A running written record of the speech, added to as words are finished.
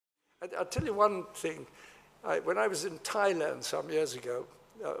I'll tell you one thing. When I was in Thailand some years ago,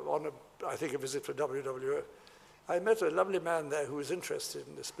 on I think a visit for WWF, I met a lovely man there who was interested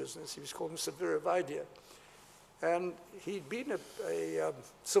in this business. He was called Mr Viravaidya. And he'd been a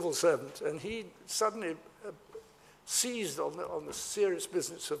civil servant, and he suddenly seized on the serious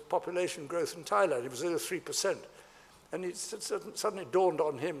business of population growth in Thailand. It was over 3%. And it suddenly dawned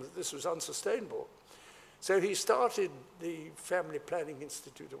on him that this was unsustainable. So he started the Family Planning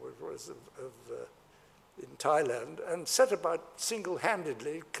Institute, or what it was, in Thailand, and set about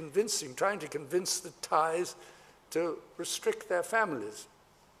single-handedly trying to convince the Thais to restrict their families.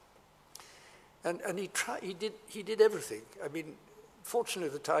 And he did everything. I mean, fortunately,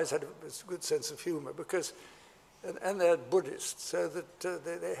 the Thais had a good sense of humor because, and they're Buddhists, so that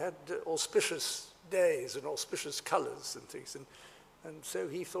they had auspicious days and auspicious colors and things. And so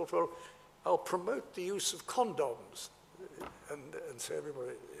he thought, well, I'll promote the use of condoms. And so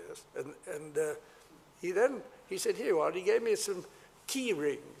everybody, yes. And he said, here you are. And he gave me some key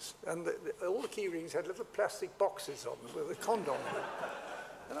rings. And all the key rings had little plastic boxes on them with a condom in them.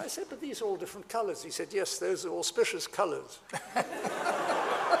 And I said, but these are all different colors. He said, yes, those are auspicious colors.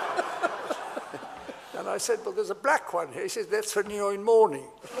 And I said, well, there's a black one here. He said, that's for new in mourning.